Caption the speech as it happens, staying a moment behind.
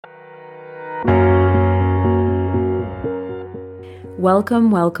Welcome,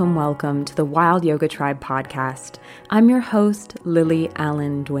 welcome, welcome to the Wild Yoga Tribe podcast. I'm your host, Lily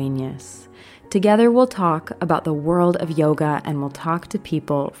Allen Duenas. Together we'll talk about the world of yoga and we'll talk to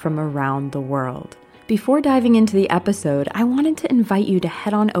people from around the world. Before diving into the episode, I wanted to invite you to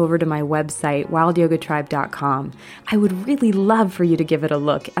head on over to my website, wildyogatribe.com. I would really love for you to give it a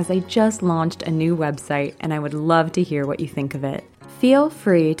look as I just launched a new website and I would love to hear what you think of it. Feel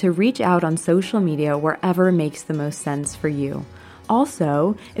free to reach out on social media wherever makes the most sense for you.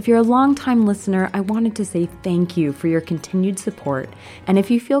 Also, if you're a longtime listener, I wanted to say thank you for your continued support. And if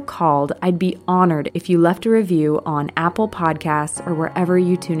you feel called, I'd be honored if you left a review on Apple Podcasts or wherever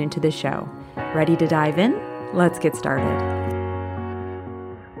you tune into the show. Ready to dive in? Let's get started.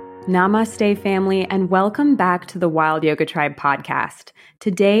 Namaste, family, and welcome back to the Wild Yoga Tribe podcast.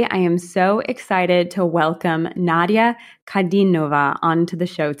 Today, I am so excited to welcome Nadia Kadinova onto the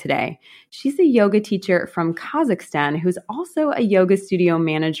show today. She's a yoga teacher from Kazakhstan who's also a yoga studio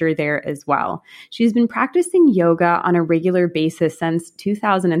manager there as well. She's been practicing yoga on a regular basis since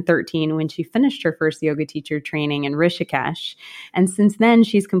 2013 when she finished her first yoga teacher training in Rishikesh. And since then,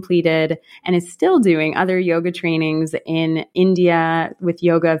 she's completed and is still doing other yoga trainings in India with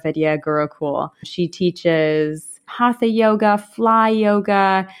Yoga Vidya Gurukul. She teaches Hatha yoga, fly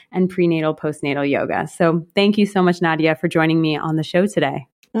yoga, and prenatal postnatal yoga. So thank you so much, Nadia, for joining me on the show today.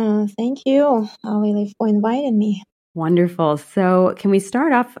 Thank you, Lily, for inviting me. Wonderful. So can we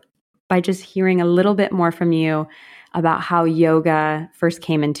start off by just hearing a little bit more from you about how yoga first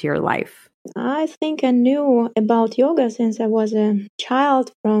came into your life? I think I knew about yoga since I was a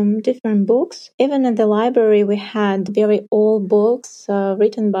child from different books. Even in the library, we had very old books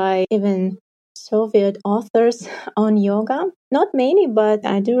written by even Soviet authors on yoga. Not many, but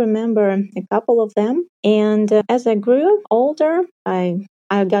I do remember a couple of them. And as I grew older, I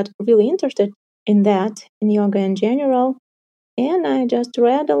got really interested in that, in yoga in general. And I just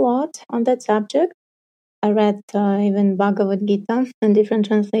read a lot on that subject. I read even Bhagavad Gita in different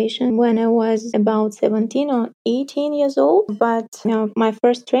translation when I was about 17 or 18 years old. But my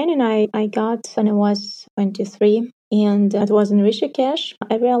first training I got when I was 23, and it was in Rishikesh.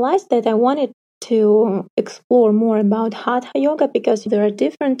 I realized that I wanted to explore more about Hatha yoga because there are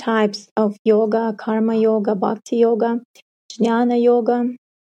different types of yoga: karma yoga, bhakti yoga, jnana yoga.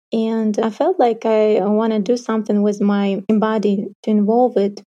 And I felt like I want to do something with my body to involve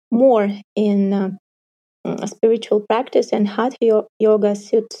it more in spiritual practice, and Hatha yoga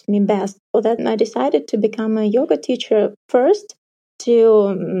suits me best. For that, I decided to become a yoga teacher first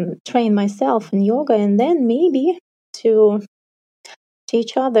to train myself in yoga and then maybe to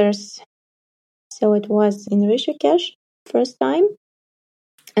teach others. So it was in Rishikesh first time.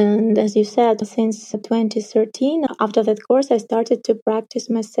 And as you said, since 2013, after that course, I started to practice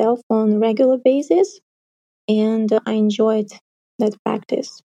myself on a regular basis. And I enjoyed that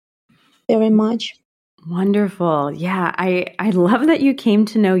practice very much. Wonderful. Yeah, I love that you came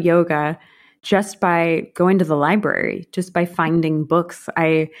to know yoga just by going to the library, just by finding books.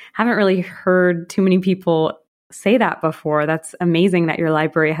 I haven't really heard too many people say that before. That's amazing that your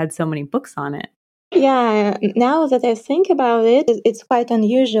library had so many books on it. Yeah, now that I think about it, it's quite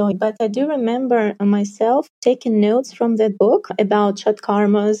unusual, but I do remember myself taking notes from that book about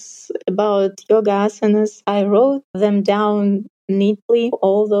Shatkarmas, about yoga asanas. I wrote them down neatly,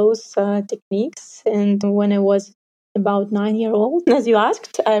 all those techniques. And when I was about 9 years old, as you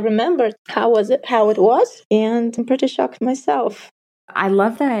asked, I remembered how it was, and I'm pretty shocked myself. I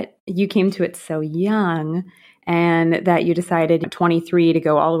love that you came to it so young and that you decided at 23 to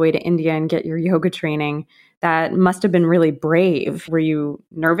go all the way to India and get your yoga training. That must have been really brave. Were you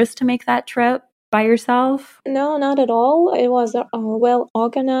nervous to make that trip by yourself? No, not at all. It was well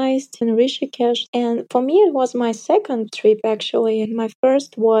organized in Rishikesh. And for me, it was my second trip, actually. My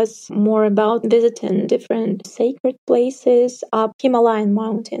first was more about visiting different sacred places up Himalayan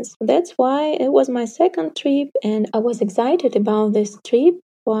mountains. That's why it was my second trip. And I was excited about this trip.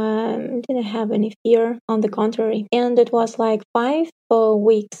 Didn't have any fear, on the contrary. And it was like 5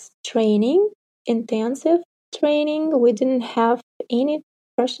 weeks training, intensive training. We didn't have any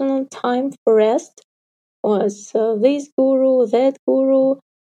personal time for rest. Was this guru, that guru,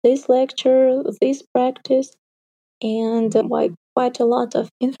 this lecture, this practice, and like quite a lot of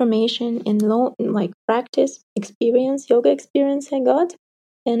information and like practice experience, yoga experience I got,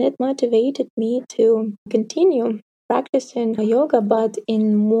 and it motivated me to continue practicing yoga, but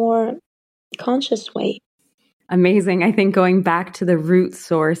in more conscious way. Amazing. I think going back to the root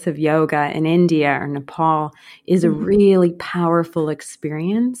source of yoga in India or Nepal is a really powerful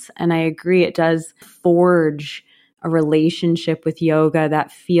experience. And I agree, it does forge a relationship with yoga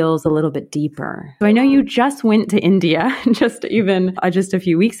that feels a little bit deeper. So I know you just went to India just a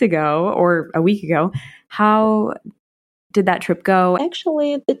few weeks ago or a week ago. How did that trip go?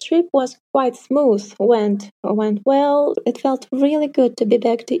 Actually, the trip was quite smooth. Went well. It felt really good to be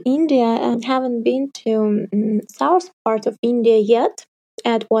back to India. I haven't been to south part of India yet.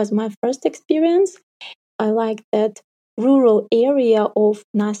 It was my first experience. I like that rural area of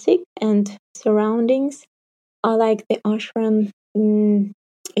Nasik and surroundings. I like the ashram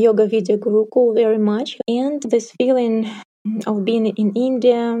Yoga Vidya Gurukul very much, and this feeling of being in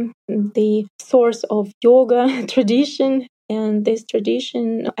India, the source of yoga tradition. And this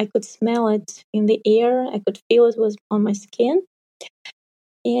tradition, I could smell it in the air. I could feel it was on my skin.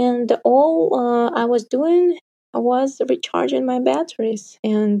 And all I was doing was recharging my batteries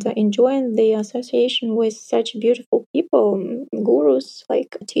and enjoying the association with such beautiful people, gurus,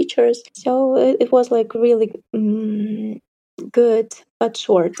 like teachers. So it was like really good, but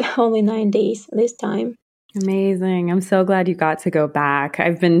short, only 9 days this time. Amazing. I'm so glad you got to go back.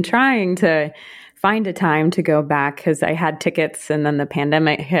 I've been trying to find a time to go back because I had tickets and then the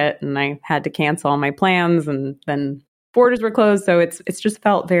pandemic hit and I had to cancel all my plans and then borders were closed. So it's just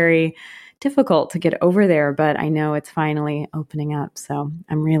felt very difficult to get over there, but I know it's finally opening up. So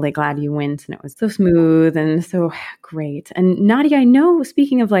I'm really glad you went and it was so smooth and so great. And Nadia, I know,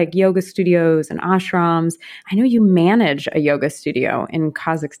 speaking of like yoga studios and ashrams, I know you manage a yoga studio in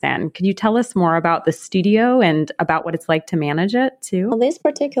Kazakhstan. Could you tell us more about the studio and about what it's like to manage it too? Well, this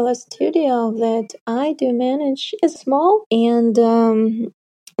particular studio that I do manage is small and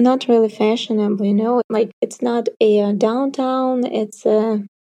not really fashionable, like it's not a downtown, it's a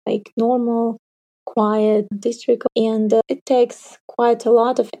like normal quiet district, and it takes quite a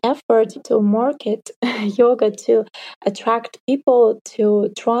lot of effort to market yoga, to attract people to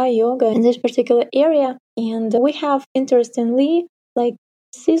try yoga in this particular area. And we have, interestingly, like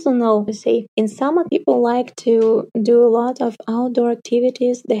seasonal, say in summer people like to do a lot of outdoor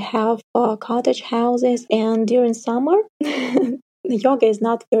activities. They have cottage houses, and during summer yoga is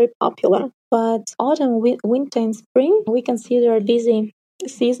not very popular. But autumn, winter, and spring, we consider a busy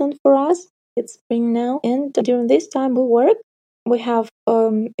season for us. It's spring now, and during this time we work. We have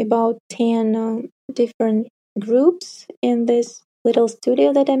about 10 different groups in this little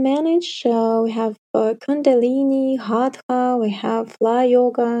studio that I manage. We have Kundalini, Hatha, we have Fly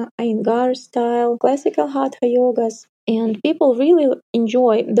Yoga, Iyengar style, classical Hatha yogas, and people really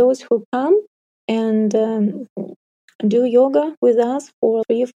enjoy those who come and do yoga with us for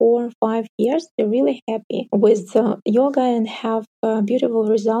 3, 4, 5 years. They're really happy with yoga and have beautiful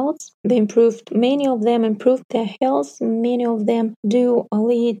results. Many of them improved their health. Many of them do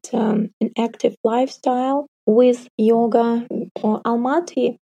lead an active lifestyle with yoga.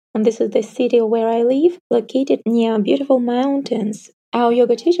 Almaty, and this is the city where I live, located near beautiful mountains. Our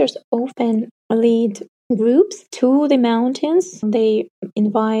yoga teachers often lead groups to the mountains. They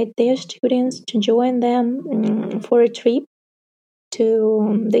invite their students to join them for a trip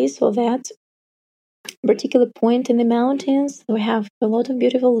to this or that particular point in the mountains. We have a lot of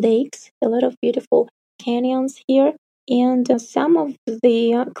beautiful lakes, a lot of beautiful canyons here. And some of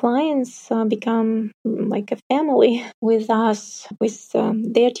the clients become like a family with us, with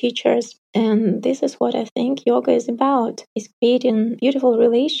their teachers. And this is what I think yoga is about, is creating beautiful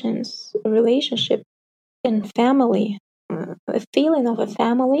relationship and family, a feeling of a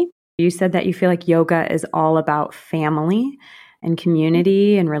family. You said that you feel like yoga is all about family and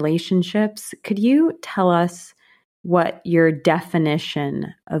community and relationships. Could you tell us what your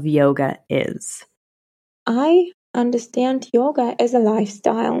definition of yoga is? I understand yoga as a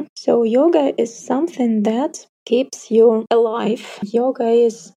lifestyle. So yoga is something that keeps you alive. Yoga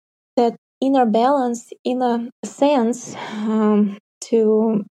is that inner balance, inner sense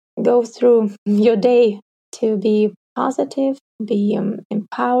to go through your day, to be positive, be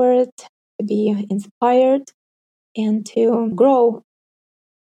empowered, to be inspired, and to grow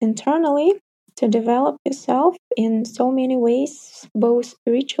internally, to develop yourself in so many ways, both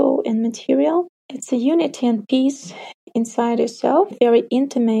spiritual and material. It's a unity and peace inside yourself. Very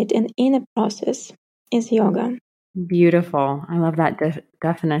intimate and inner process is yoga. Beautiful. I love that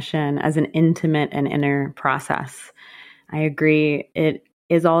definition as an intimate and inner process. I agree. It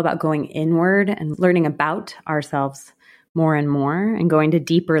is all about going inward and learning about ourselves more and more and going to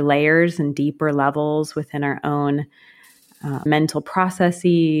deeper layers and deeper levels within our own mental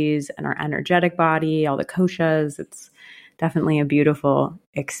processes and our energetic body, all the koshas. It's definitely a beautiful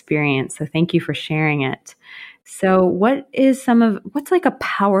experience. So thank you for sharing it. So what's like a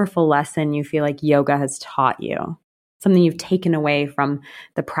powerful lesson you feel like yoga has taught you? something you've taken away from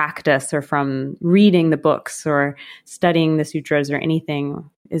the practice or from reading the books or studying the sutras or anything?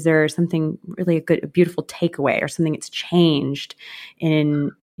 Is there something really a beautiful takeaway or something that's changed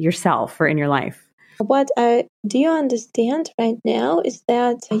in yourself or in your life? What I do understand right now is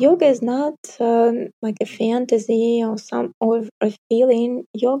that yoga is not like a fantasy or a feeling.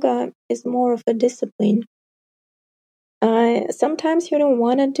 Yoga is more of a discipline. Sometimes you don't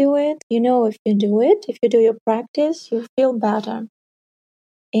want to do it. If you do it, if you do your practice, you feel better.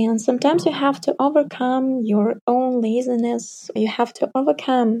 And sometimes you have to overcome your own laziness. You have to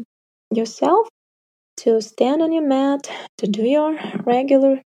overcome yourself to stand on your mat, to do your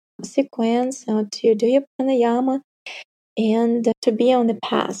regular sequence, to do your pranayama, and to be on the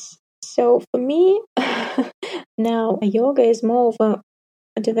path. So for me, now yoga is more of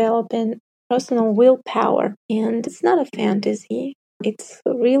a developing personal willpower, and it's not a fantasy. It's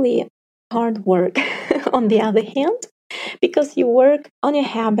really hard work. On the other hand, because you work on your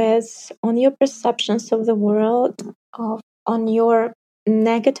habits, on your perceptions of the world, on your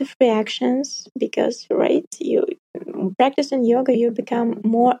negative reactions, because you practicing yoga, you become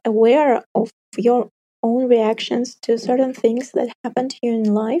more aware of your own reactions to certain things that happen to you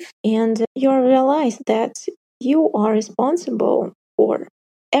in life, and you realize that you are responsible for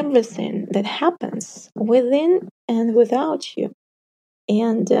everything that happens within and without you.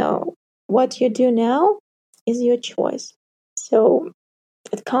 And what you do now is your choice. So,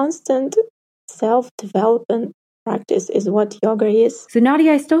 a constant self-development practice is what yoga is. So,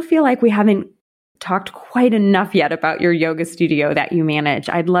 Nadia, I still feel like we haven't talked quite enough yet about your yoga studio that you manage.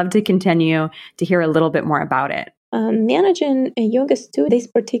 I'd love to continue to hear a little bit more about it. Managing a yoga studio, this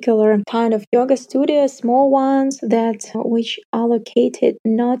particular kind of yoga studio, small ones which are located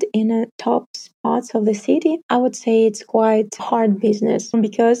not in the top spots of the city, I would say it's quite hard business,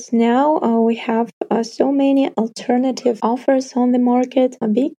 because now we have so many alternative offers on the market.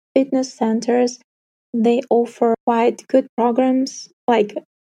 Big fitness centers, they offer quite good programs, like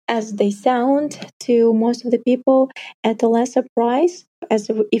as they sound to most of the people, at a lesser price, as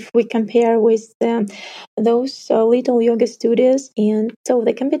if we compare with those little yoga studios. And so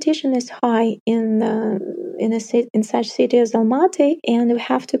the competition is high in such city as Almaty, and we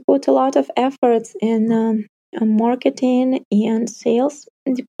have to put a lot of efforts in marketing and sales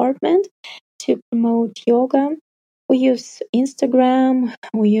department to promote yoga. We use Instagram,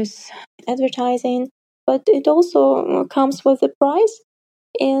 we use advertising, but it also comes with a price.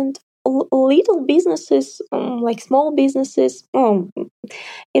 And little businesses, like small businesses,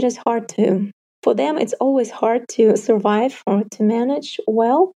 it is hard for them, it's always hard to survive or to manage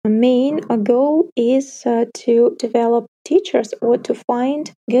well. The main goal is to develop teachers, or to find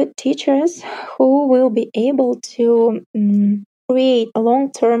good teachers who will be able to create a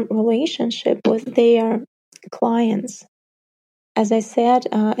long-term relationship with their clients. As I said,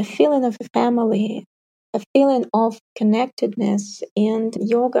 a feeling of a family, a feeling of connectedness, and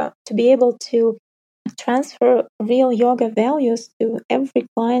yoga, to be able to transfer real yoga values to every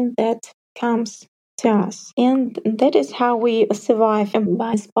client that comes to us. And that is how we survive,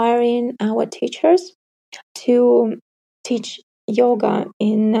 by inspiring our teachers to teach yoga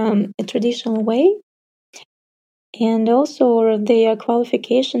in a traditional way. And also their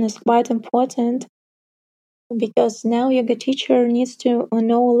qualification is quite important, because now yoga teacher needs to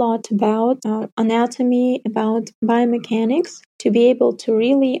know a lot about anatomy, about biomechanics, to be able to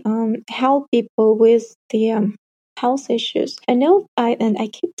really help people with the health issues. I know, I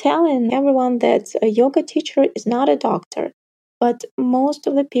keep telling everyone that a yoga teacher is not a doctor, but most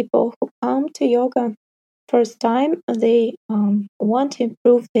of the people who come to yoga first time, they want to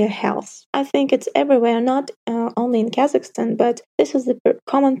improve their health. I think it's everywhere, not only in Kazakhstan, but this is the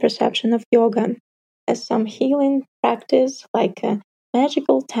common perception of yoga as some healing practice, like a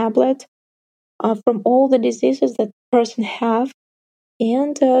magical tablet from all the diseases that person have.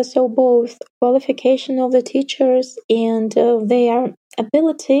 And so both qualification of the teachers and their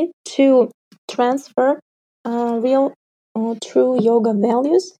ability to transfer real true yoga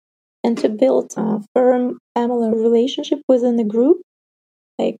values, and to build a firm family relationship within the group,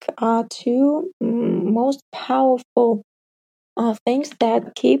 like are two most powerful things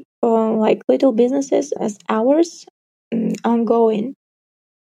that keep like little businesses as ours ongoing.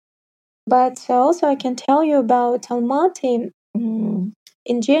 But also I can tell you about Almaty.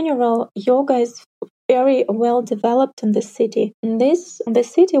 In general, yoga is very well developed in the city. The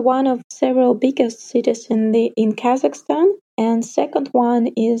city, one of several biggest cities in Kazakhstan, and second one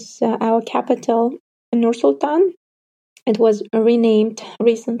is our capital, Nur-Sultan. It was renamed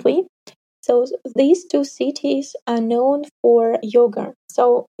recently. So these two cities are known for yoga.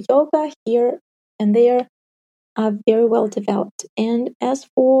 So yoga here and there are very well developed. And as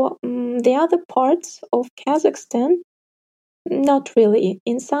for the other parts of Kazakhstan, not really.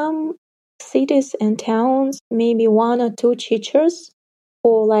 In some cities and towns, maybe one or two teachers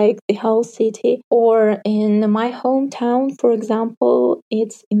for like the whole city. Or in my hometown, for example,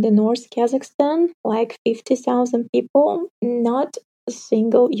 it's in the North Kazakhstan, like 50,000 people, not a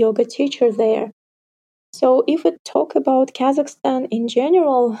single yoga teacher there. So if we talk about Kazakhstan in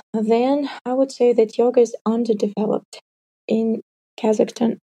general, then I would say that yoga is underdeveloped in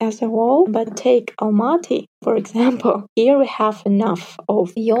Kazakhstan as a whole. But take Almaty, for example. Here we have enough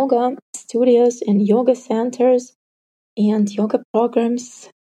of yoga studios and yoga centers and yoga programs.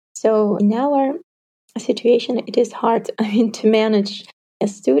 So in our situation, it is hard, to manage a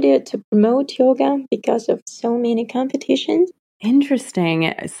studio to promote yoga because of so many competitions.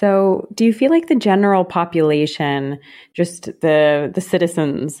 Interesting. So, do you feel like the general population, just the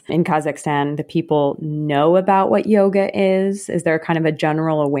citizens in Kazakhstan, the people know about what yoga is? Is there kind of a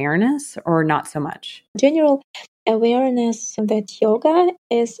general awareness or not so much? General awareness that yoga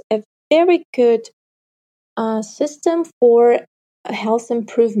is a very good system for health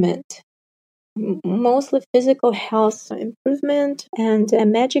improvement, mostly physical health improvement and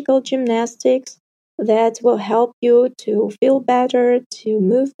magical gymnastics that will help you to feel better, to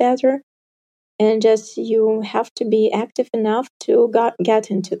move better. And just you have to be active enough to get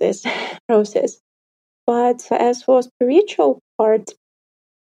into this process. But as for spiritual part,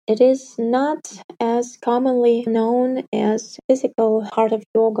 it is not as commonly known as physical part of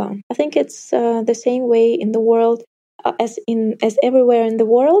yoga. I think it's the same way in the world as everywhere in the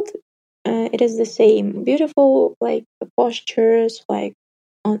world. It is the same. Beautiful like postures, like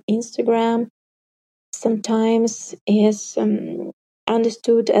on Instagram, sometimes is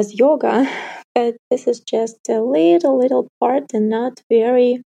understood as yoga, but this is just a little part and not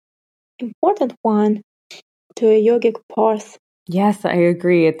very important one to a yogic path. Yes, I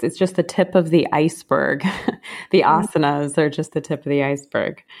agree. It's just the tip of the iceberg. The asanas are just the tip of the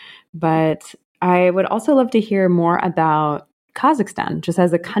iceberg. But I would also love to hear more about Kazakhstan, just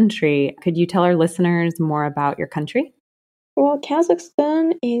as a country. Could you tell our listeners more about your country? Well,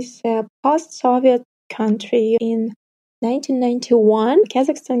 Kazakhstan is a post-Soviet country. In 1991,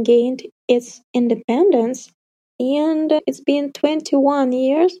 Kazakhstan gained its independence, and it's been 21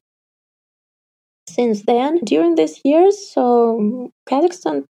 years since then. During these years, so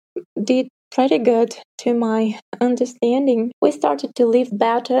Kazakhstan did pretty good to my understanding. We started to live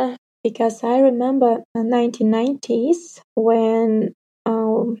better because I remember the 1990s when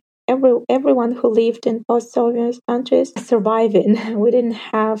everyone who lived in post-Soviet countries surviving. We didn't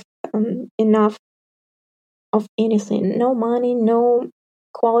have enough of anything. No money, no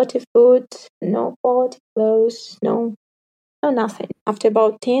quality food, no quality clothes, no nothing. After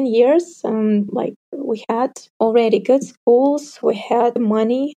about 10 years, we had already good schools, we had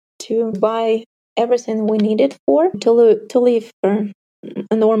money to buy everything we needed to live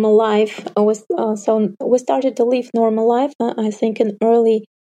a normal life. So we started to live normal life, I think, in early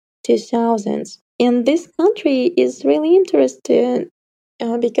 2000s. And this country is really interesting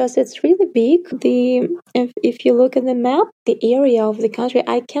because it's really big. If you look at the map, the area of the country,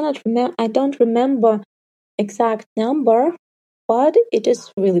 I don't remember exact number, but it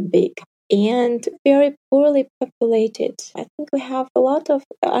is really big and very poorly populated. I think we have a lot of.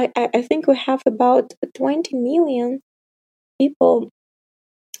 I think we have about 20 million people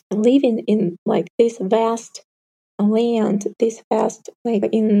living in like this vast land, this vast like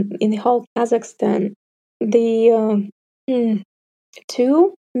in the whole Kazakhstan. The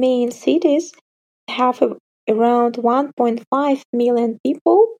two main cities have around 1.5 million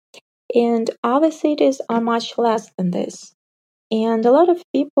people, and other cities are much less than this. And a lot of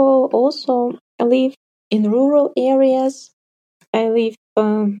people also live in rural areas. I live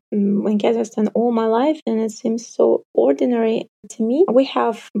in Kazakhstan all my life, and it seems so ordinary to me. We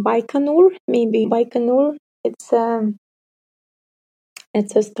have Baikonur, maybe Baikonur. It's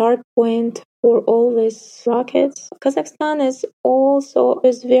a start point for all these rockets. Kazakhstan is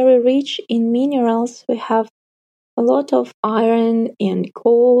very rich in minerals. We have a lot of iron and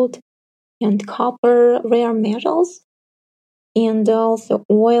gold and copper, rare metals, and also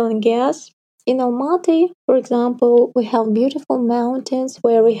oil and gas. In Almaty, for example, we have beautiful mountains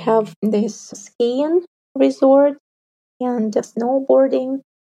where we have this skiing resort and snowboarding,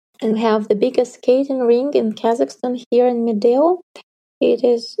 and we have the biggest skating ring in Kazakhstan here in Medeo.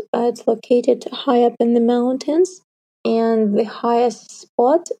 It's located high up in the mountains, and the highest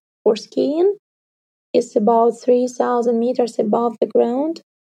spot for skiing is about 3,000 meters above the ground.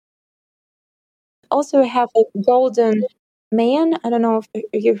 Also, we have a golden man. I don't know if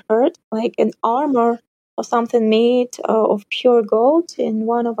you've heard, like an armor or something made of pure gold in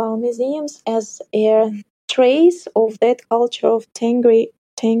one of our museums as a trace of that culture of Tengri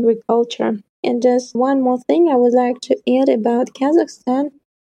culture. And just one more thing I would like to add about Kazakhstan.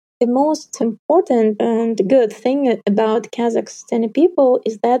 The most important and good thing about Kazakhstani people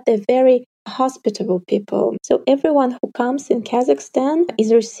is that they're very hospitable people. So everyone who comes in Kazakhstan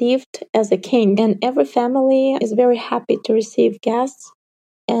is received as a king, and every family is very happy to receive guests.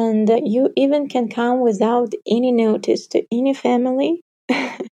 And you even can come without any notice to any family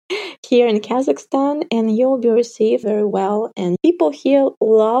here in Kazakhstan, and you'll be received very well. And people here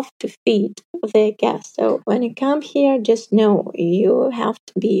love to feed their guests. So when you come here, just know you have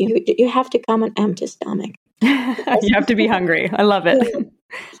to come on empty stomach. You have to be hungry. I love it.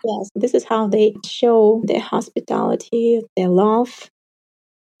 Yes, this is how they show their hospitality, their love.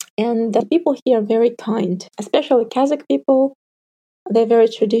 And the people here are very kind, especially Kazakh people. They're very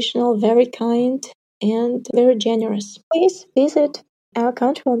traditional, very kind, and very generous. Please visit our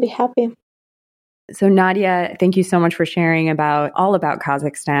country. We'll be happy. So Nadia, thank you so much for sharing all about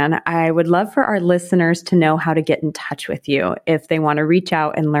Kazakhstan. I would love for our listeners to know how to get in touch with you if they want to reach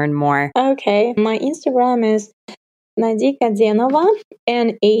out and learn more. Okay, my Instagram is Nadikadenova,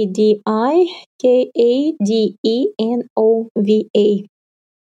 Nadikadenova.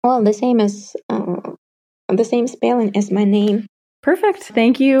 Well, the same spelling as my name. Perfect.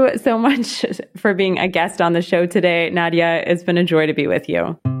 Thank you so much for being a guest on the show today, Nadia. It's been a joy to be with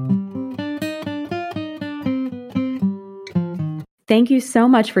you. Thank you so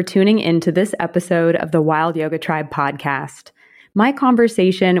much for tuning in to this episode of the Wild Yoga Tribe podcast. My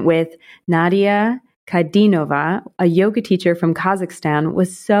conversation with Nadia Kadinova, a yoga teacher from Kazakhstan,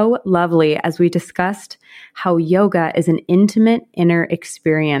 was so lovely as we discussed how yoga is an intimate inner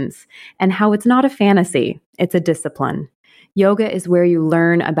experience and how it's not a fantasy, it's a discipline. Yoga is where you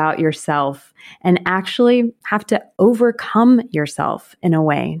learn about yourself and actually have to overcome yourself in a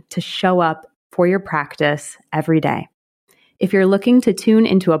way to show up for your practice every day. If you're looking to tune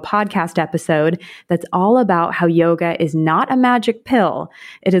into a podcast episode that's all about how yoga is not a magic pill,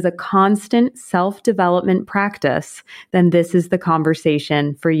 it is a constant self-development practice, then this is the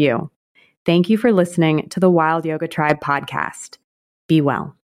conversation for you. Thank you for listening to the Wild Yoga Tribe podcast. Be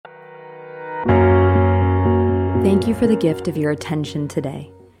well. Thank you for the gift of your attention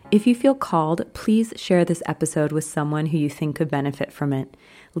today. If you feel called, please share this episode with someone who you think could benefit from it.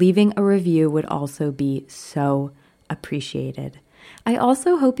 Leaving a review would also be so appreciated. I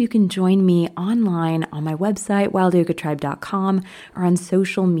also hope you can join me online on my website, wildyogatribe.com, or on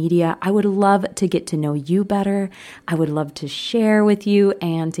social media. I would love to get to know you better. I would love to share with you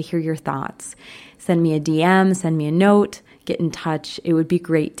and to hear your thoughts. Send me a DM, send me a note, get in touch. It would be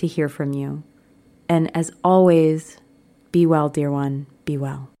great to hear from you. And as always, be well, dear one, be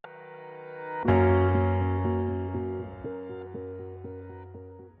well.